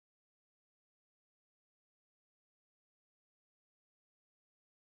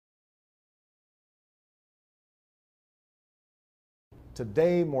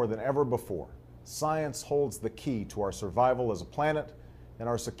Today, more than ever before, science holds the key to our survival as a planet and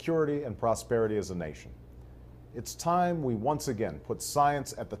our security and prosperity as a nation. It's time we once again put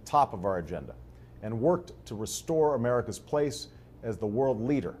science at the top of our agenda and worked to restore America's place as the world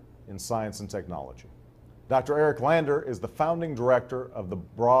leader in science and technology. Dr. Eric Lander is the founding director of the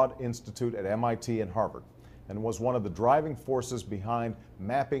Broad Institute at MIT and Harvard and was one of the driving forces behind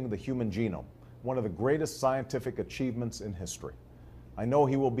mapping the human genome, one of the greatest scientific achievements in history. I know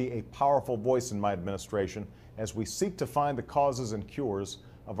he will be a powerful voice in my administration as we seek to find the causes and cures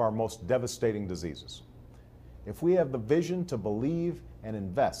of our most devastating diseases. If we have the vision to believe and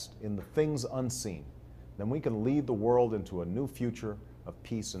invest in the things unseen, then we can lead the world into a new future of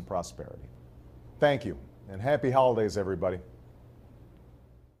peace and prosperity. Thank you, and happy holidays, everybody.